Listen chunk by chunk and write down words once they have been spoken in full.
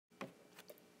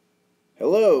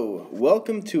Hello,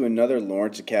 welcome to another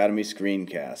Lawrence Academy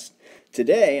screencast.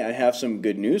 Today I have some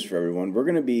good news for everyone. We're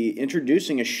going to be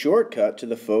introducing a shortcut to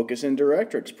the focus and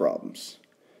directrix problems.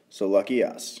 So lucky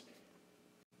us.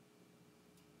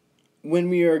 When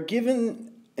we are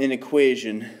given an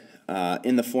equation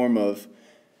in the form of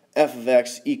f of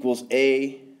x equals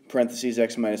a parentheses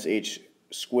x minus h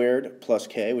squared plus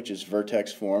k, which is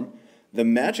vertex form, the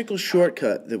magical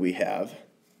shortcut that we have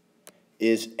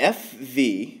is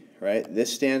fv. Right?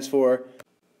 This stands for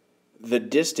the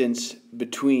distance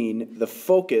between the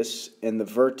focus and the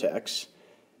vertex,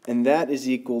 and that is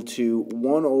equal to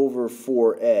 1 over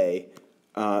 4a,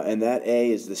 and that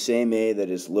a is the same a that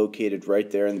is located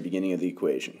right there in the beginning of the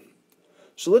equation.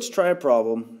 So let's try a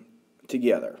problem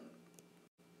together.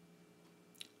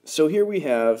 So here we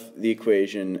have the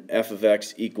equation f of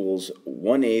x equals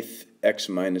 1/8 x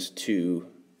minus 2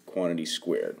 quantity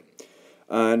squared.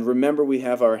 And remember, we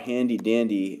have our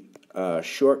handy-dandy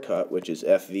shortcut, which is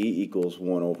fv equals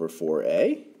 1 over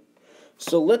 4a.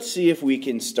 So let's see if we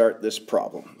can start this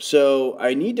problem. So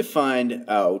I need to find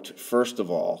out, first of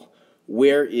all,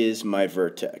 where is my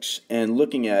vertex? And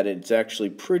looking at it, it's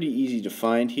actually pretty easy to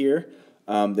find here.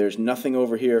 There's nothing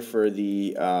over here for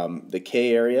the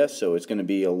k area, so it's going to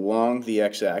be along the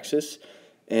x-axis.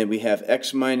 And we have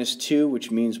x minus 2, which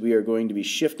means we are going to be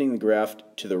shifting the graph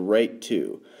to the right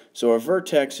 2. So our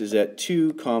vertex is at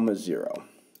 2, 0.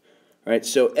 Right,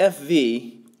 so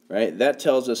FV, right, that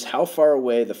tells us how far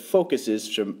away the focus is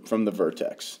from the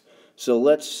vertex. So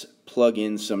let's plug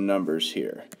in some numbers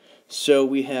here. So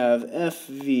we have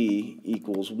FV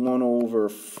equals 1 over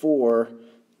 4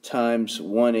 times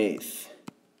 1/8.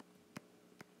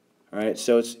 All right,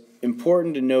 so it's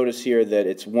important to notice here that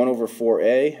it's 1 over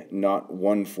 4a, not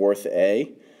 1/4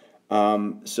 a.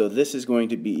 So this is going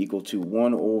to be equal to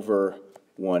 1 over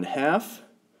 1/2,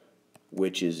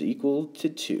 which is equal to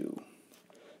 2.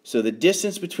 So the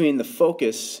distance between the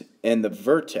focus and the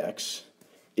vertex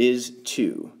is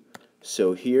 2.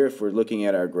 So here, if we're looking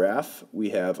at our graph, we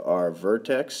have our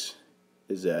vertex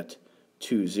is at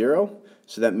 2, 0.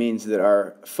 So that means that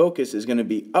our focus is going to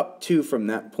be up 2 from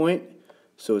that point.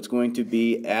 So it's going to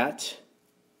be at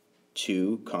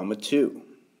 2, 2.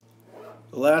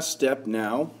 The last step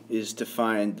now is to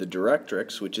find the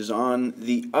directrix, which is on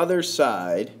the other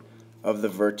side of the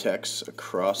vertex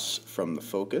across from the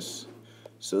focus.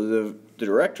 So the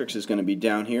directrix is going to be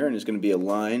down here, and is going to be a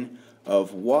line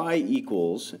of y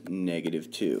equals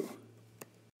 -2.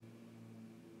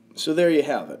 So there you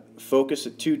have it. Focus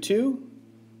at 2, 2.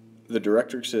 The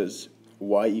directrix is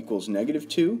y equals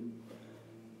 -2.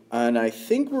 And I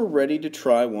think we're ready to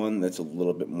try one that's a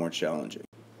little bit more challenging.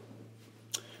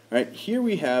 All right, here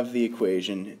we have the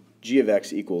equation g of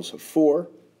x equals 4,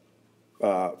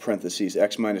 parentheses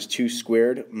x minus 2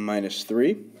 squared minus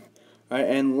 3. All right,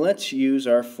 and let's use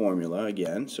our formula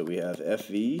again. So we have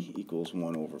FV equals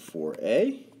 1 over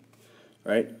 4a.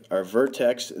 Right, our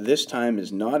vertex this time is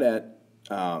not at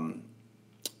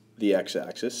the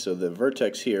x-axis. So the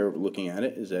vertex here, looking at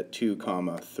it, is at 2,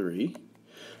 3.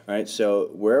 All right, so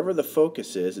wherever the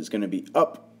focus is, it's going to be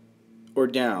up or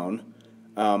down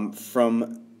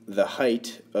from the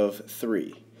height of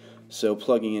 3. So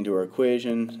plugging into our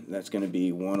equation, that's going to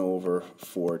be 1 over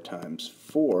 4 times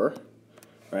 4.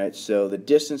 Right, so the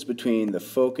distance between the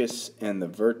focus and the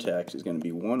vertex is going to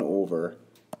be 1 over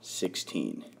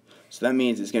 16. So that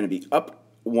means it's going to be up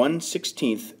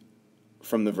 1/16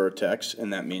 from the vertex,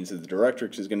 and that means that the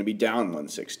directrix is going to be down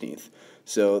 1/16.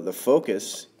 So the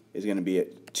focus is going to be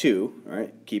at 2,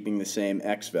 right, keeping the same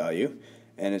x value,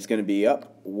 and it's going to be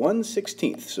up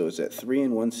 1/16. So it's at 3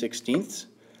 1/16.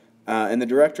 And the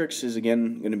directrix is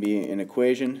again going to be an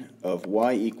equation of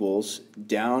y equals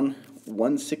down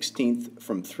 1/16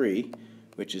 from 3,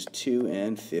 which is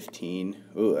 2 15.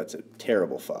 Ooh, that's a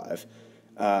terrible 5.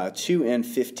 2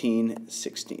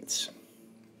 15/16.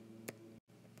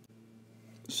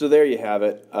 So there you have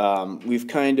it. We've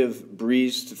kind of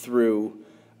breezed through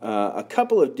a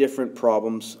couple of different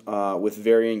problems with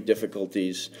varying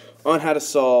difficulties on how to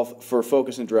solve for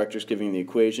focus and directrix given the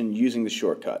equation using the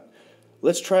shortcut.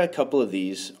 Let's try a couple of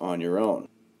these on your own.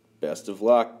 Best of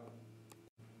luck.